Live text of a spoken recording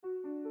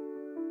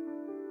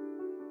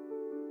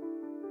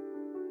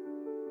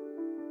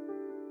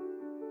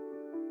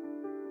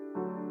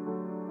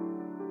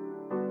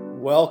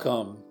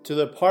Welcome to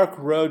the Park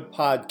Road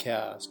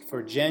Podcast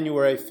for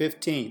January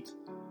 15th,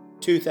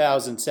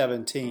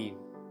 2017.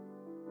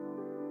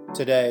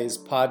 Today's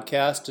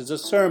podcast is a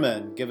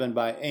sermon given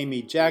by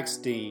Amy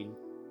Jackstein,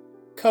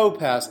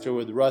 co-pastor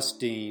with Russ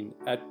Dean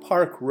at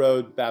Park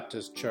Road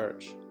Baptist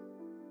Church.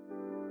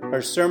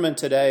 Her sermon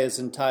today is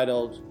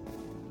entitled,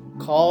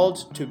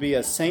 Called to be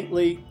a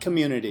Saintly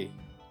Community.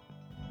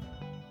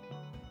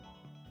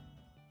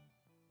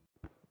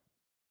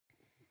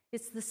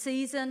 It's the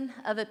season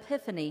of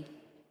Epiphany.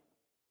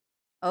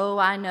 Oh,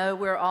 I know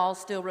we're all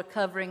still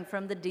recovering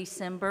from the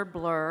December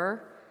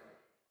blur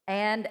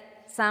and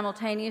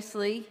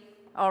simultaneously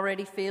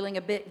already feeling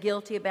a bit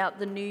guilty about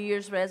the New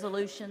Year's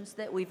resolutions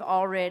that we've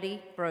already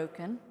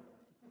broken.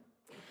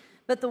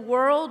 But the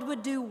world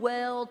would do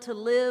well to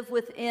live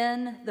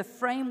within the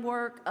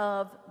framework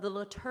of the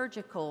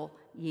liturgical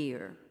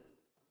year.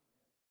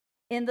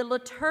 In the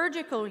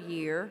liturgical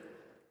year,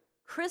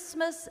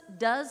 Christmas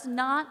does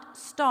not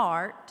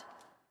start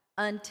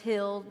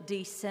until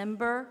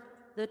December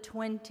the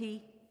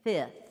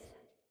 25th.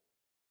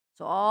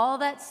 So all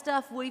that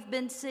stuff we've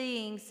been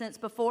seeing since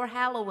before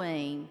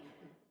Halloween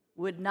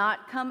would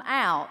not come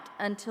out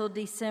until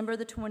December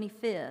the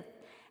 25th.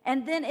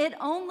 And then it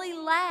only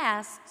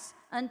lasts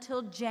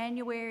until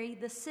January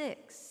the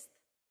 6th.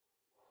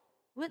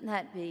 Wouldn't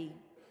that be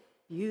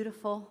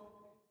beautiful?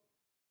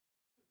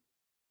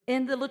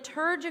 In the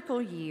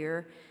liturgical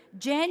year,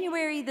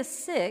 January the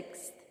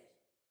 6th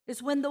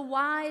is when the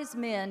wise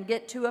men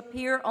get to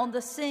appear on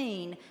the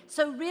scene.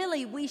 So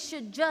really, we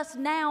should just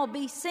now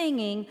be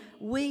singing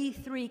We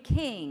Three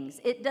Kings.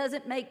 It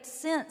doesn't make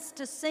sense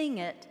to sing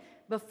it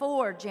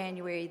before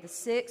January the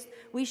 6th.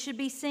 We should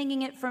be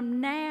singing it from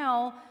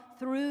now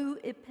through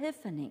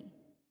Epiphany.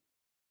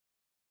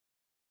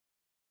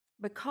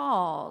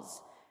 Because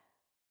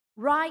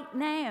right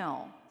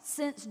now,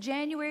 since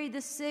January the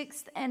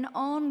 6th and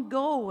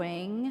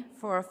ongoing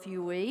for a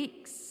few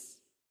weeks,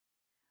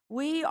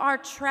 we are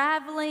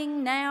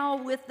traveling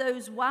now with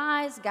those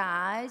wise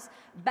guys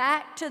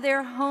back to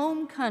their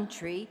home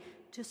country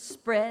to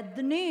spread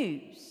the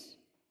news.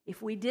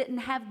 If we didn't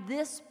have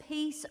this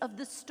piece of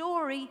the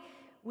story,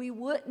 we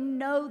wouldn't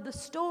know the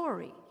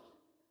story.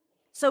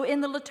 So in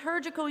the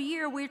liturgical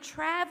year, we're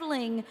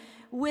traveling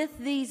with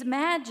these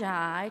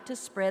magi to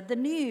spread the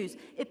news.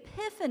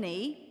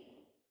 Epiphany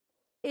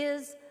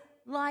is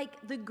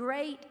like the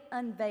great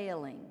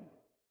unveiling.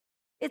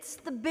 It's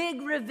the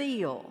big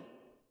reveal.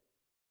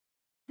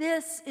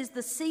 This is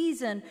the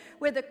season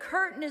where the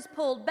curtain is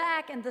pulled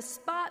back and the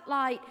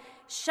spotlight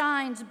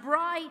shines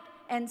bright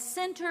and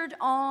centered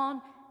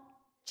on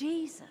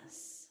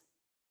Jesus.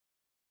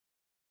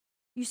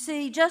 You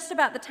see, just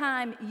about the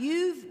time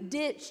you've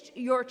ditched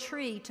your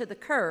tree to the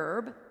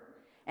curb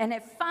and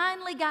have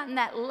finally gotten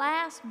that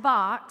last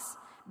box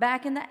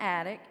back in the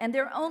attic, and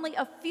there are only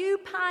a few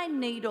pine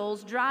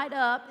needles dried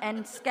up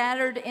and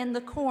scattered in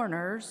the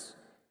corners,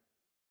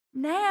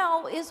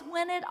 now is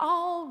when it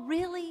all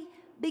really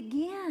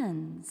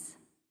begins.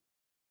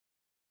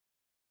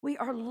 We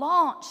are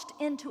launched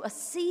into a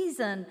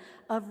season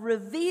of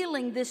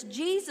revealing this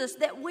Jesus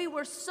that we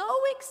were so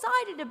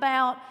excited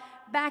about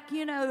back,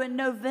 in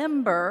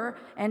November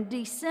and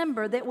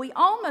December that we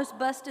almost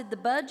busted the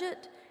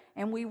budget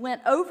and we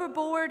went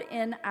overboard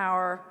in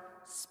our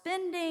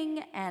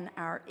spending and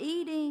our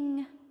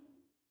eating.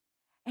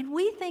 And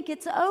we think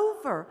it's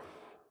over.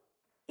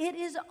 It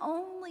is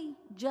only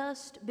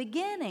just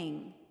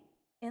beginning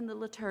in the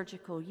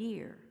liturgical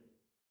year.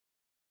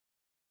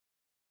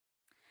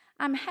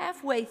 I'm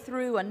halfway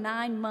through a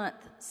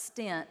 9-month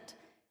stint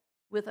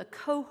with a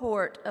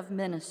cohort of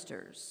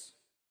ministers.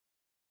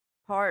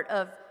 Part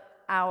of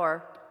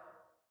our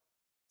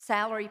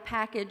salary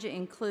package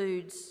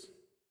includes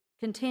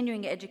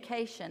continuing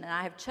education, and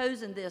I have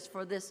chosen this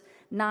for this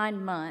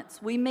 9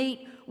 months. We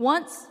meet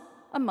once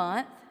a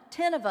month,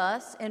 10 of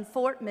us in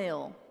Fort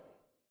Mill.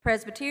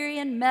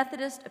 Presbyterian,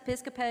 Methodist,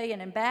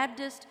 Episcopalian, and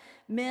Baptist,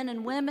 men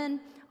and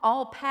women,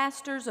 all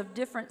pastors of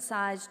different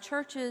sized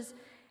churches,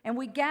 and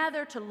we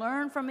gather to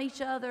learn from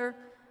each other,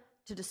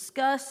 to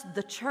discuss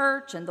the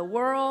church and the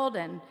world,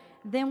 and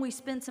then we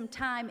spend some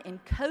time in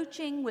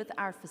coaching with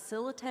our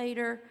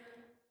facilitator.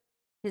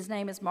 His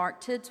name is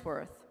Mark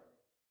Tidsworth.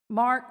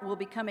 Mark will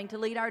be coming to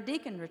lead our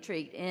deacon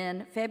retreat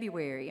in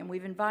February, and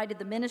we've invited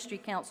the ministry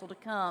council to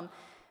come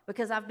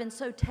because I've been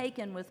so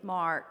taken with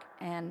Mark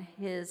and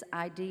his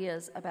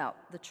ideas about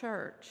the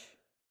church.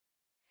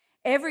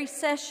 Every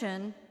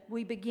session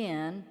we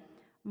begin,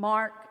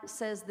 Mark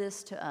says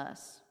this to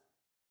us: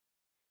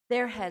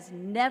 there has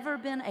never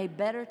been a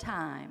better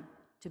time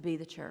to be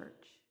the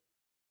church.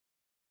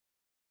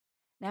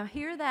 Now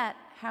hear that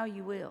how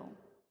you will.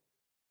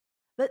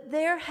 But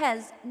there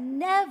has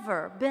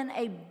never been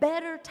a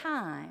better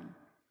time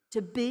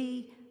to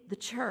be the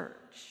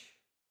church.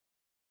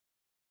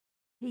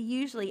 He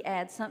usually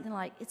adds something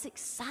like, it's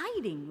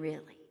exciting,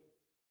 really.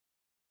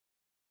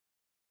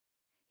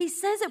 He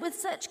says it with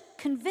such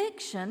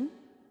conviction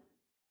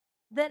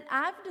that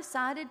I've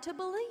decided to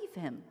believe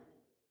him.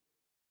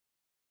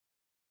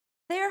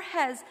 There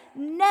has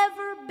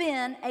never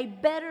been a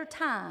better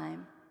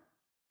time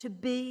to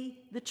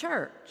be the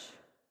church.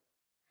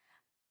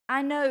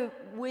 I know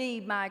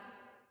my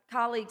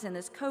colleagues in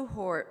this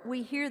cohort,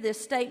 we hear this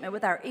statement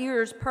with our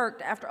ears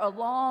perked after a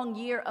long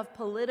year of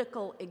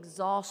political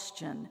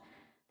exhaustion.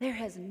 There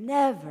has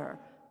never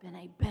been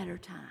a better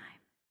time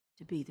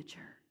to be the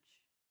church.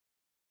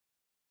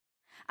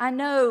 I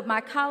know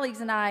my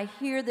colleagues and I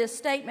hear this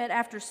statement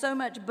after so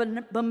much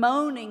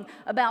bemoaning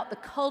about the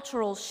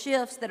cultural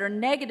shifts that are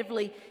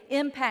negatively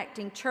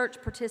impacting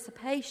church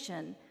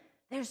participation.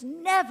 There's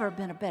never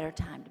been a better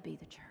time to be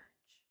the church.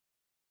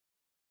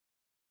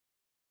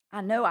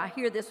 I know I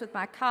hear this with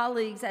my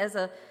colleagues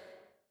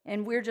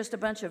and we're just a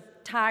bunch of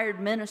tired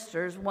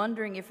ministers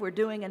wondering if we're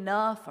doing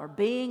enough or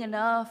being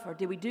enough, or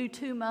did we do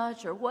too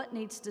much, or what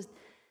needs to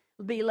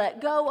be let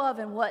go of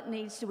and what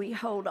needs to we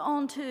hold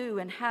on to,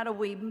 and how do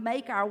we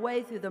make our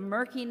way through the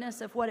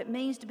murkiness of what it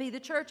means to be the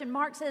church. And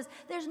Mark says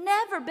there's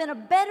never been a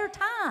better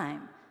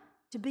time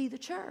to be the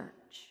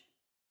church.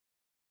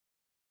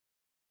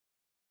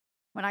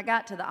 When I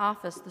got to the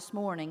office this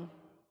morning,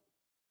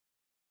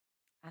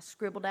 I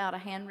scribbled out a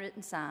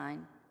handwritten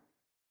sign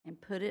and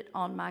put it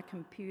on my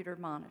computer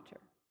monitor.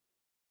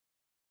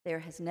 There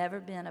has never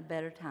been a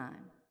better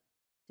time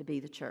to be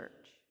the church.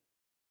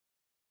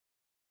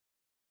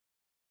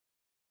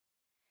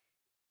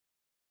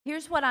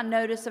 Here's what I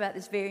notice about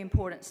this very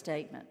important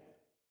statement.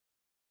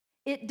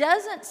 It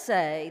doesn't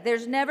say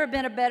there's never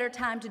been a better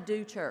time to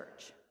do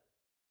church.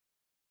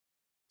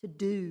 To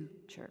do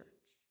church.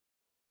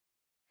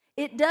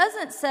 It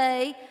doesn't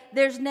say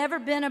there's never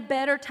been a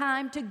better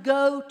time to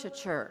go to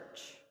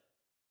church.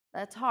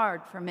 That's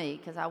hard for me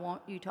because I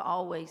want you to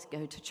always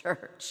go to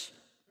church,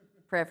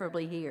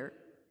 preferably here.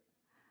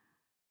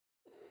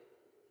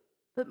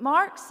 But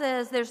Mark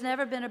says there's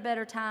never been a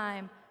better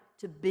time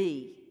to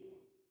be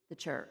the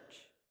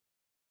church.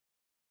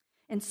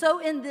 And so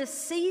in this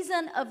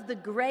season of the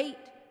great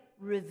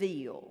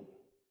reveal,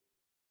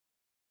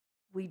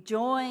 we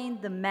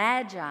join the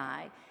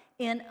Magi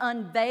in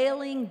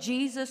unveiling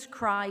Jesus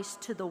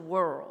Christ to the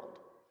world.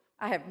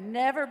 I have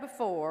never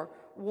before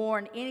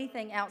worn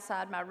anything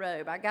outside my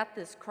robe. I got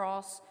this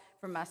cross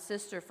from my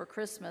sister for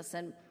Christmas,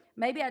 and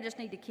maybe I just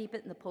need to keep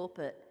it in the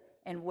pulpit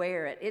and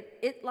wear it.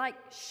 It like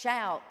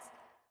shouts,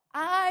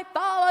 "I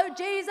follow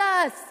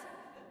Jesus!"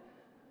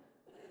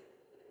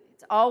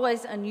 It's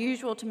always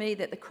unusual to me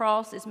that the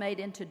cross is made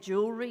into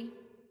jewelry,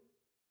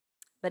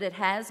 but it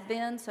has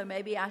been, so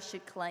maybe I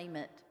should claim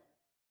it.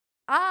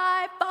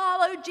 I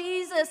follow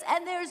Jesus,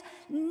 and there's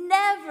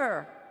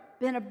never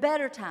been a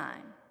better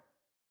time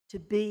to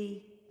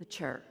be the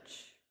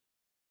church.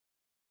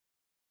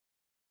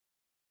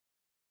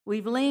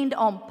 We've leaned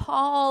on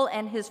Paul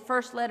and his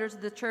first letters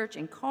to the church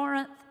in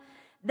Corinth.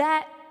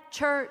 That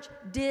church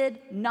did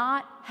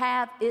not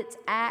have its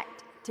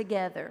act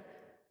together.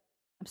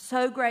 I'm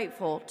so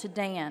grateful to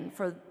Dan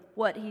for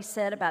what he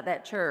said about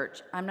that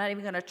church. I'm not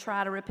even going to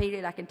try to repeat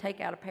it. I can take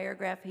out a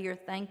paragraph here.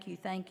 Thank you,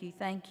 thank you,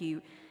 thank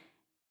you.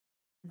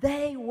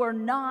 They were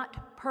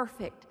not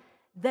perfect.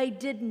 They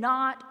did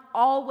not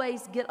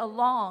always get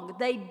along.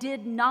 They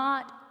did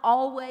not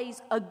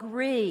always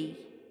agree.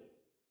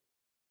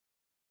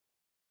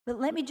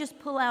 But let me just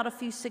pull out a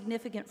few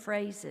significant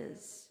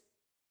phrases.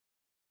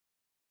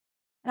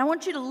 And I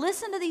want you to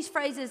listen to these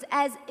phrases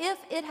as if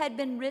it had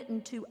been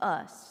written to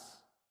us.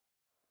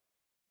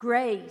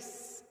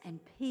 Grace and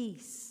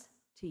peace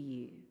to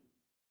you.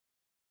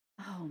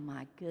 Oh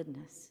my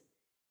goodness.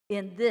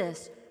 In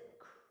this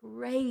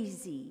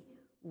crazy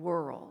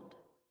world,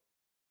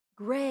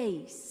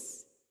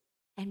 grace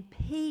and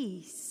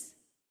peace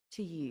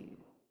to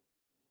you.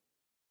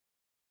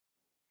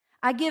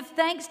 I give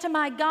thanks to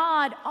my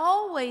God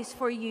always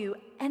for you,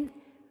 and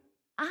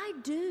I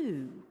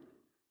do.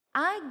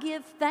 I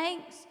give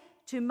thanks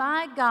to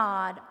my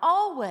God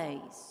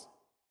always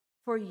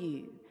for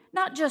you.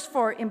 Not just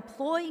for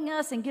employing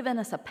us and giving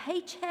us a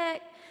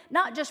paycheck,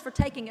 not just for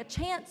taking a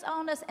chance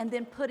on us and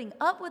then putting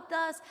up with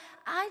us.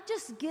 I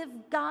just give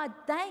God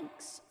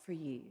thanks for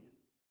you.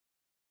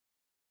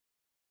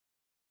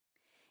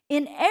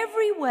 In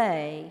every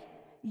way,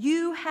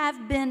 you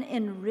have been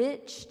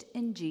enriched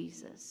in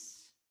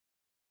Jesus.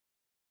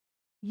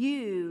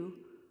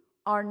 You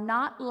are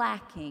not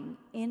lacking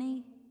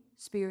any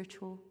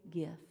spiritual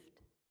gift.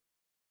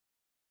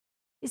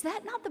 Is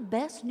that not the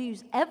best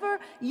news ever?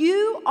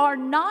 You are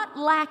not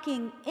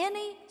lacking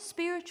any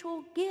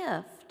spiritual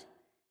gift.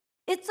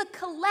 It's a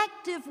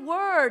collective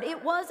word.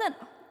 It wasn't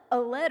a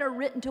letter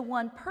written to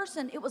one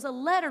person. It was a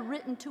letter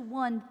written to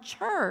one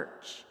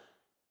church.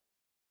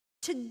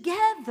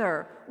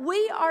 Together,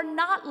 we are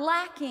not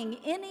lacking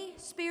any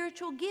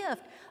spiritual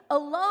gift.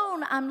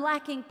 Alone, I'm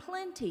lacking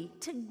plenty.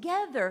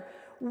 Together,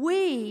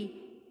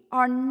 we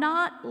are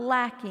not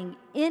lacking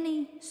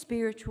any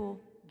spiritual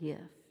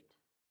gift.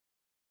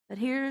 But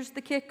here's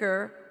the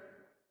kicker,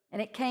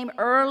 and it came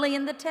early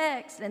in the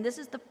text, and this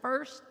is the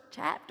first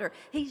chapter.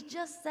 He's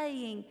just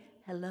saying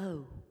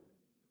hello.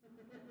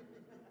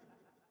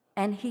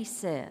 And he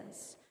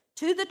says,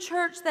 to the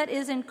church that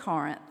is in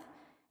Corinth,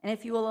 And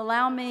if you will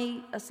allow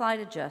me a slight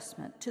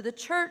adjustment, to the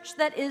church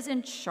that is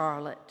in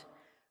Charlotte,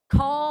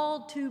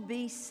 called to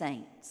be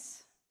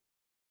saints.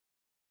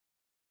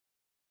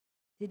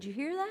 Did you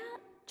hear that,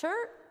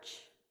 church?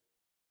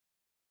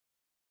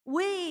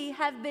 We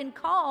have been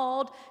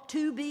called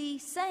to be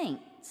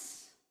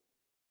saints.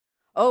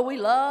 Oh, we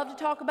love to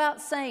talk about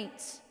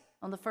saints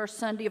on the first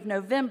Sunday of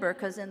November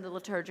because in the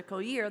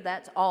liturgical year,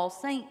 that's All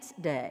Saints'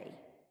 Day.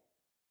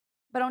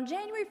 But on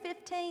January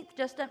 15th,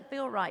 just doesn't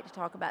feel right to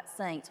talk about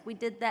saints. We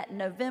did that in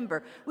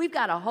November. We've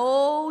got a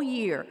whole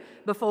year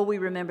before we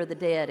remember the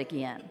dead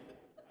again.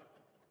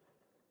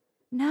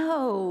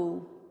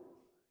 No,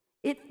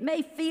 it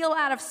may feel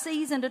out of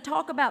season to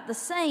talk about the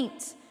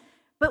saints,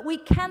 but we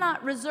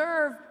cannot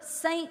reserve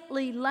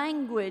saintly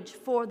language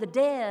for the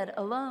dead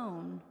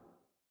alone.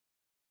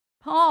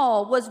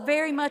 Paul was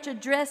very much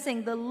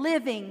addressing the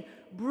living,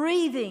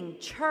 breathing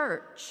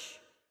church.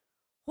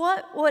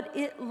 What would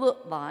it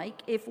look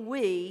like if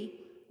we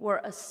were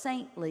a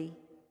saintly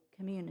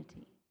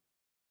community?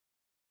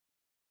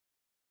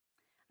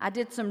 I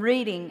did some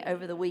reading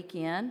over the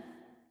weekend.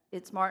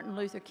 It's Martin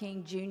Luther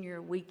King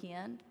Jr.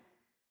 weekend.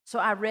 So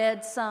I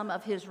read some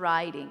of his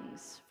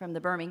writings from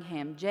the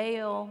Birmingham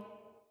jail.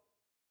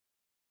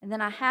 And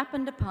then I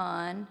happened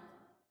upon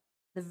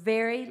the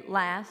very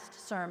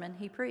last sermon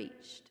he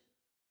preached.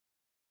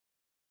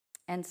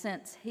 And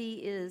since he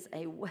is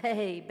a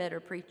way better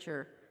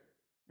preacher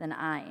than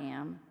I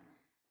am,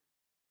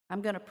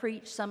 I'm going to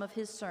preach some of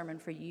his sermon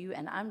for you,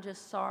 and I'm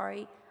just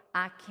sorry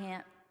I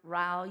can't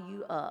rile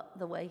you up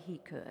the way he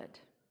could.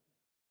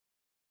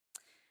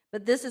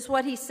 But this is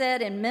what he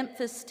said in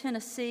Memphis,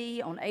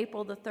 Tennessee on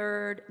April the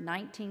 3rd,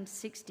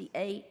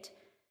 1968,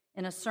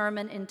 in a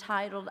sermon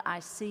entitled,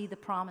 I See the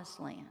Promised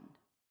Land.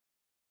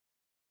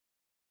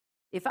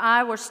 If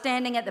I were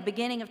standing at the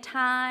beginning of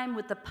time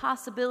with the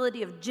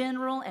possibility of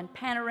general and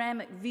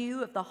panoramic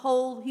view of the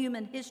whole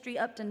human history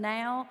up to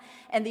now,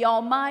 and the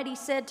Almighty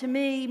said to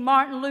me,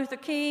 Martin Luther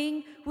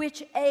King,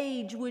 which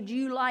age would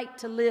you like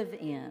to live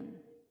in?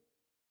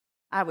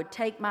 I would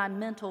take my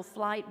mental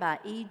flight by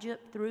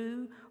Egypt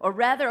through, or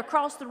rather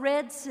across the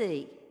Red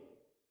Sea,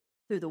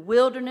 through the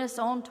wilderness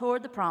on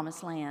toward the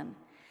Promised Land.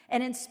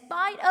 And in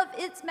spite of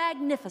its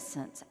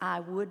magnificence, I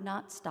would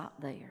not stop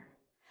there.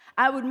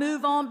 I would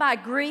move on by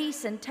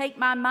Greece and take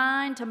my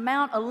mind to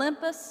Mount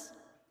Olympus,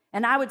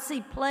 and I would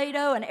see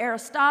Plato and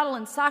Aristotle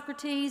and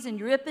Socrates and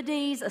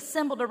Euripides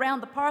assembled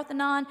around the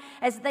Parthenon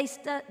as they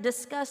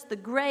discussed the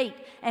great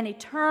and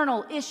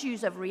eternal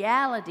issues of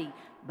reality.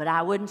 But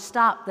I wouldn't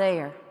stop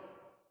there.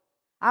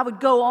 I would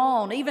go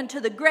on even to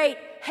the great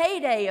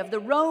heyday of the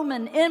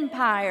Roman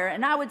Empire,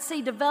 and I would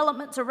see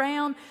developments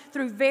around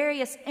through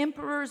various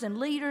emperors and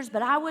leaders,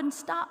 but I wouldn't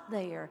stop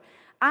there.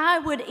 I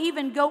would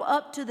even go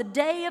up to the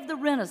day of the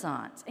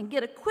Renaissance and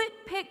get a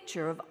quick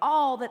picture of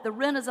all that the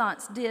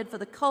Renaissance did for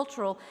the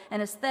cultural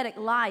and aesthetic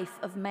life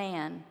of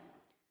man.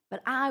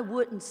 But I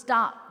wouldn't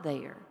stop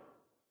there.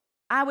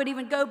 I would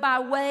even go by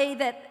the way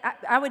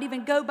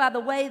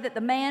that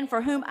the man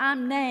for whom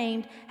I'm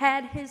named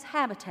had his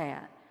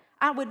habitat.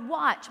 I would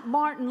watch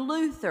Martin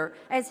Luther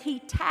as he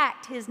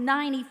tacked his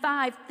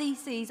 95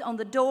 Theses on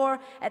the door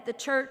at the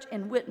church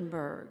in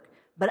Wittenberg.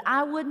 But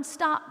I wouldn't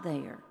stop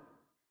there.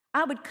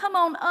 I would come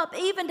on up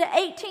even to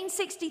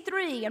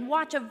 1863 and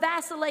watch a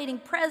vacillating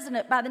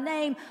president by the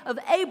name of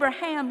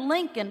Abraham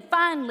Lincoln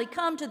finally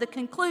come to the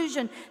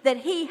conclusion that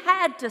he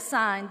had to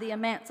sign the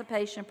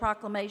Emancipation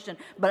Proclamation.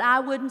 But I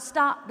wouldn't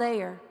stop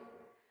there.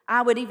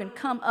 I would even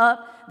come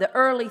up the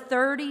early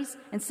 30s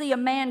and see a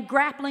man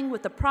grappling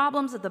with the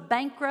problems of the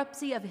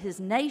bankruptcy of his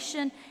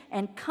nation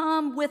and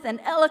come with an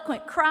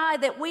eloquent cry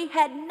that we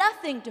had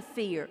nothing to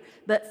fear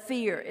but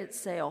fear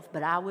itself.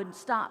 But I wouldn't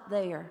stop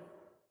there.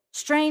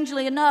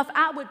 Strangely enough,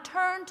 I would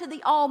turn to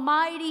the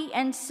Almighty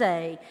and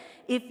say,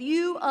 if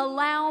you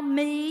allow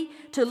me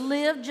to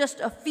live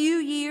just a few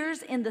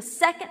years in the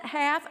second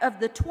half of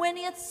the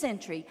 20th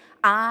century,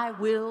 I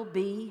will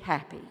be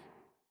happy.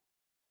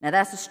 Now,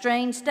 that's a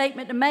strange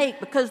statement to make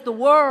because the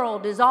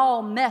world is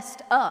all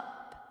messed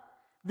up.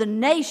 The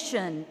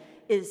nation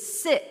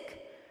is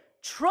sick.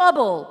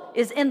 Trouble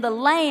is in the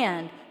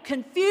land.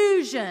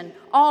 Confusion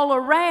all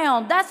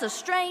around. That's a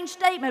strange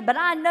statement, but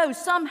I know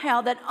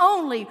somehow that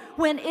only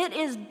when it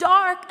is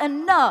dark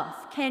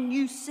enough can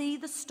you see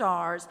the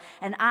stars.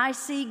 And I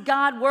see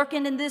God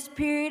working in this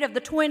period of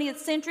the 20th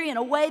century in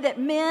a way that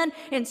men,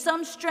 in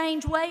some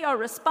strange way, are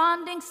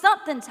responding.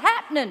 Something's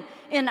happening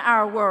in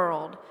our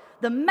world.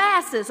 The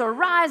masses are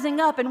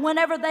rising up, and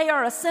whenever they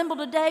are assembled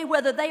today,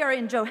 whether they are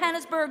in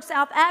Johannesburg,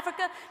 South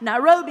Africa,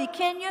 Nairobi,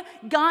 Kenya,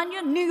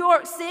 Ghana, New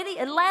York City,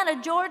 Atlanta,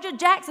 Georgia,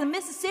 Jackson,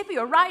 Mississippi,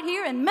 or right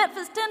here in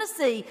Memphis,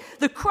 Tennessee,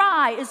 the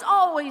cry is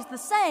always the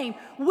same.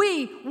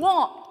 We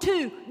want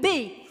to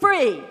be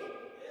free.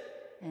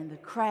 And the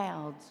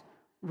crowds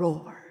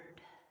roared.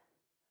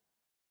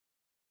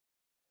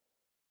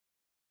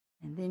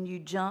 And then you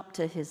jump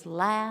to his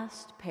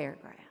last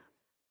paragraph.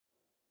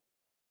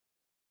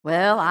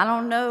 Well, I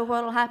don't know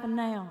what will happen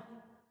now.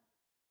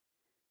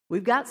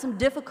 We've got some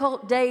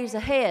difficult days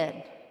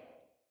ahead.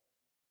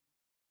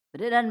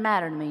 But it doesn't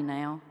matter to me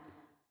now,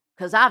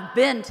 because I've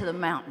been to the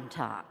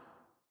mountaintop.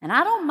 And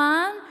I don't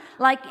mind.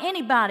 Like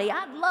anybody,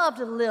 I'd love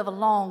to live a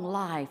long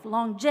life.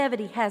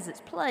 Longevity has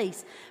its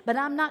place, but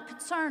I'm not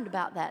concerned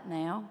about that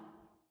now.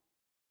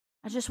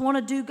 I just want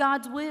to do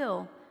God's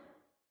will.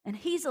 And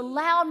He's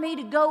allowed me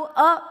to go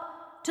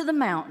up to the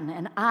mountain,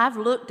 and I've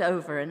looked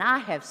over, and I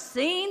have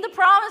seen the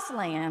promised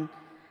land.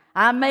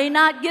 I may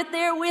not get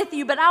there with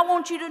you, but I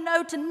want you to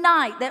know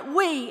tonight that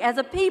we as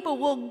a people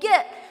will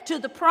get to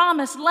the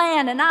promised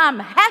land, and I'm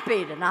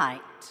happy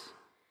tonight.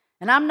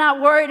 And I'm not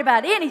worried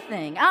about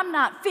anything. I'm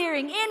not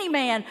fearing any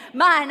man.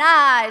 Mine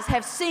eyes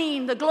have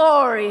seen the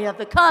glory of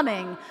the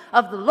coming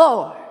of the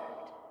Lord.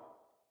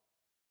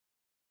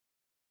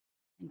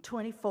 And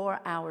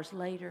 24 hours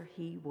later,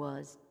 he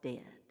was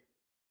dead.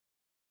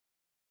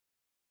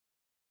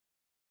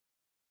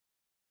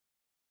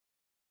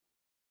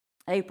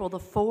 April the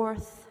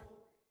 4th,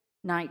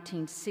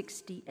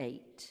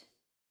 1968.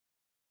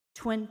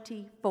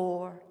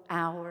 24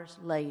 hours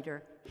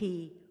later,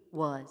 he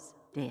was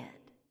dead.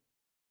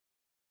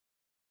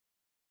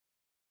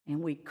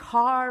 And we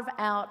carve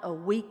out a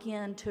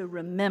weekend to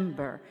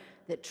remember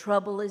that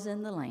trouble is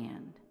in the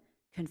land,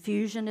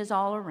 confusion is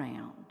all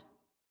around.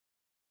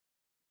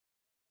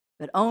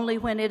 But only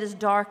when it is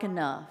dark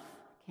enough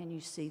can you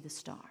see the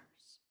stars.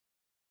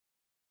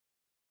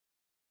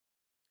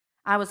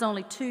 I was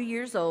only 2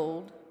 years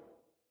old,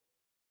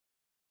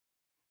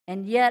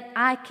 and yet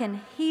I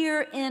can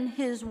hear in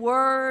his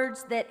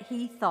words that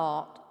he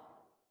thought,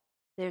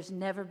 there's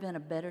never been a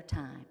better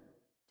time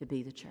to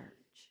be the church.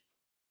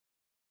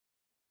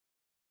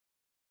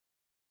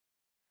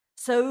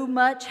 So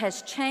much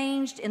has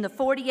changed in the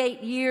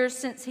 48 years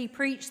since he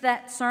preached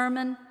that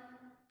sermon,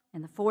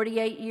 and the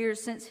 48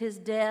 years since his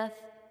death.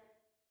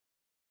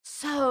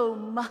 So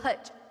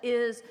much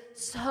is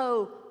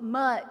so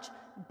much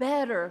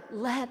better.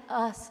 Let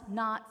us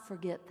not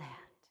forget that.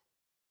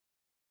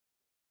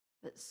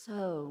 But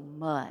so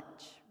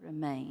much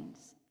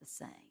remains the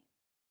same.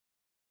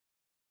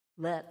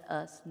 Let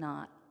us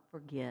not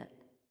forget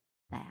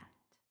that.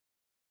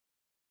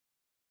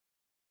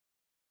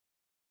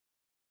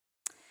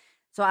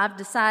 So I've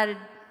decided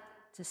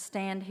to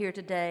stand here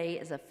today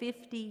as a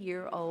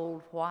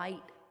 50-year-old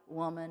white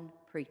woman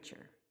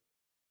preacher.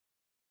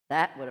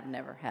 That would have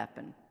never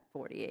happened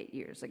 48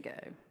 years ago.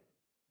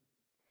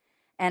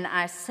 And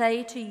I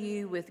say to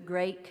you with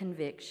great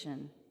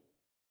conviction,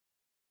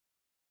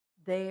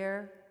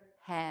 there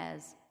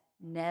has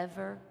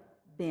never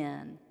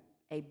been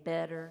a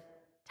better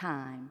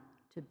time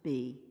to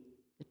be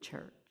the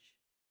church.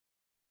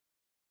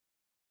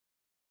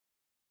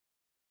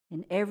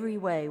 In every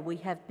way, we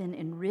have been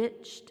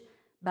enriched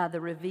by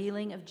the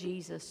revealing of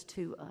Jesus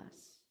to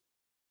us.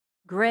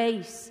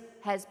 Grace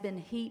has been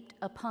heaped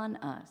upon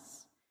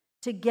us.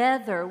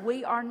 Together,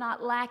 we are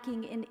not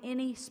lacking in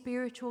any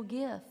spiritual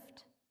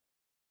gift.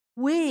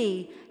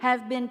 We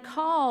have been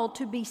called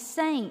to be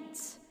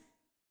saints,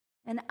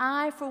 and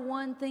I, for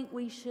one, think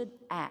we should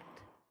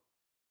act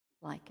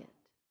like it.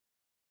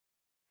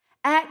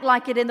 Act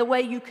like it in the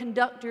way you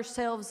conduct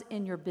yourselves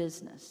in your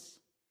business.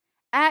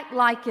 Act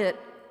like it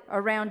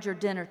around your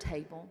dinner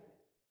table.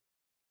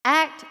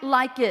 Act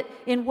like it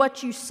in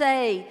what you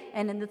say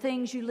and in the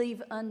things you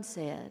leave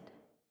unsaid.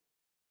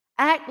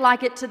 Act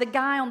like it to the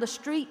guy on the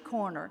street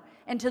corner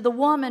and to the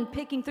woman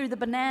picking through the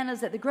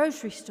bananas at the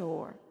grocery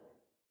store.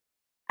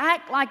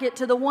 Act like it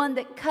to the one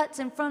that cuts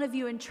in front of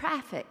you in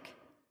traffic.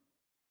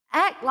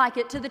 Act like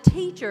it to the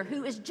teacher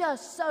who is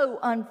just so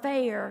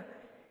unfair.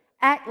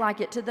 Act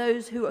like it to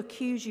those who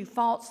accuse you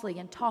falsely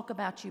and talk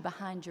about you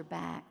behind your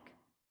back.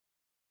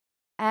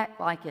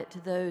 Act like it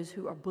to those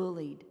who are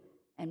bullied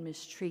and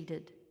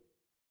mistreated.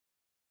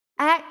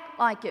 Act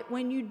like it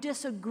when you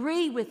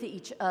disagree with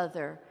each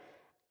other.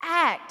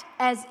 Act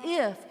as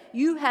if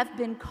you have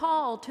been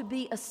called to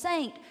be a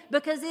saint,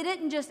 because it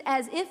isn't just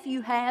as if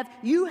you have,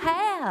 you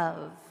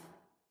have.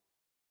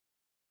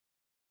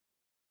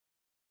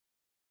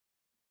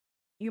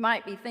 You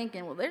might be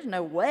thinking, well, there's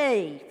no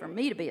way for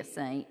me to be a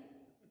saint.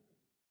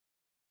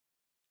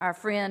 Our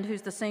friend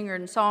who's the singer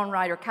and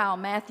songwriter Kyle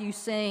Matthews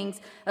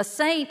sings, "A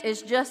saint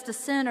is just a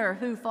sinner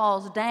who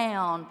falls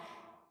down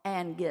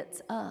and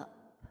gets up."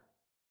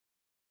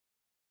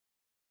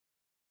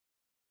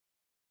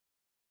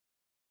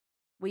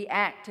 We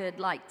acted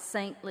like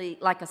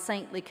a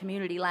saintly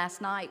community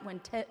last night when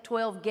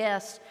 12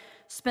 guests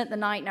spent the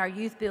night in our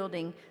youth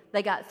building.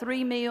 They got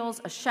 3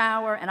 meals, a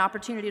shower, an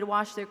opportunity to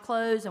wash their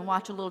clothes and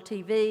watch a little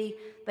TV.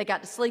 They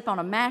got to sleep on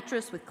a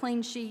mattress with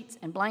clean sheets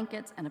and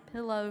blankets and a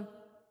pillow.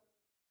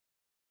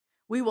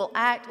 We will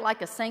act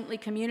like a saintly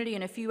community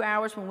in a few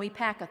hours when we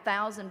pack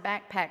 1,000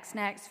 backpack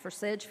snacks for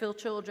Sedgefield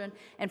children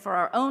and for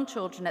our own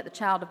children at the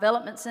Child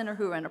Development Center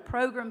who are in a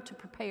program to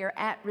prepare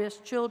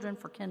at-risk children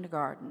for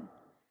kindergarten.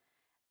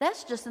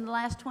 That's just in the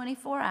last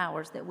 24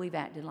 hours that we've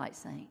acted like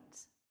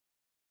saints.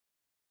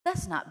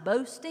 That's not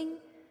boasting.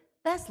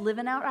 That's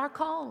living out our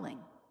calling.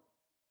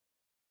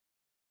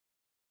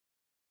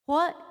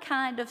 What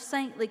kind of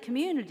saintly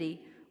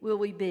community will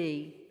we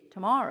be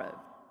tomorrow?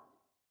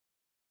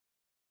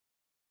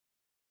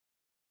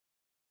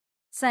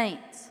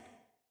 Saints,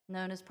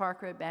 known as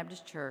Park Road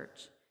Baptist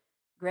Church,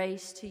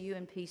 grace to you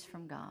and peace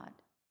from God.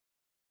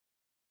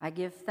 I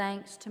give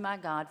thanks to my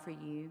God for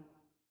you.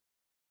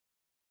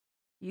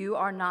 You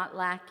are not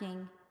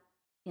lacking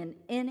in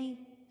any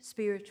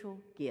spiritual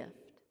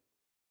gift.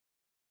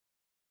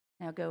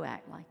 Now go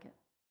act like it.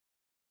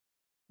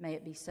 May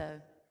it be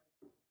so.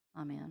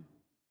 Amen.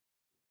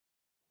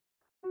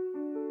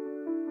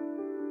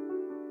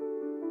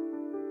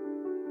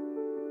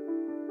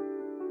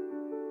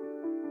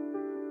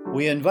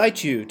 We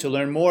invite you to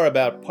learn more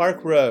about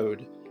Park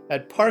Road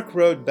at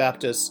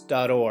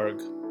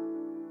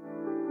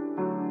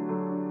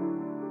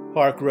parkroadbaptist.org.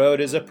 Park Road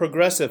is a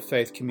progressive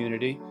faith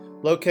community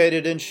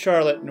located in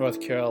Charlotte, North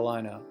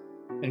Carolina,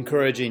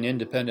 encouraging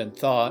independent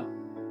thought,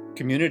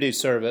 community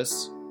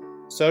service,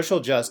 social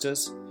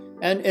justice,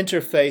 and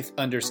interfaith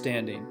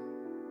understanding.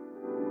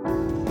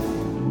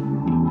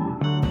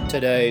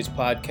 Today's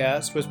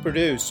podcast was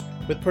produced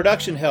with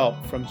production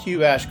help from Hugh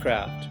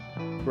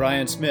Ashcraft,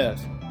 Brian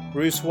Smith,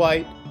 Bruce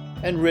White,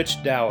 and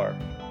Rich Dower.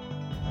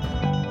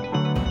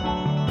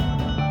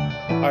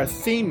 Our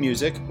theme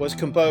music was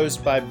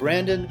composed by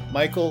Brandon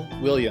Michael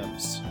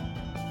Williams.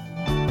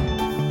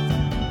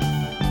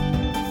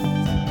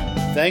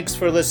 Thanks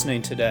for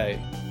listening today.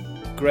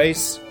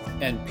 Grace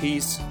and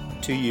peace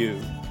to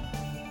you.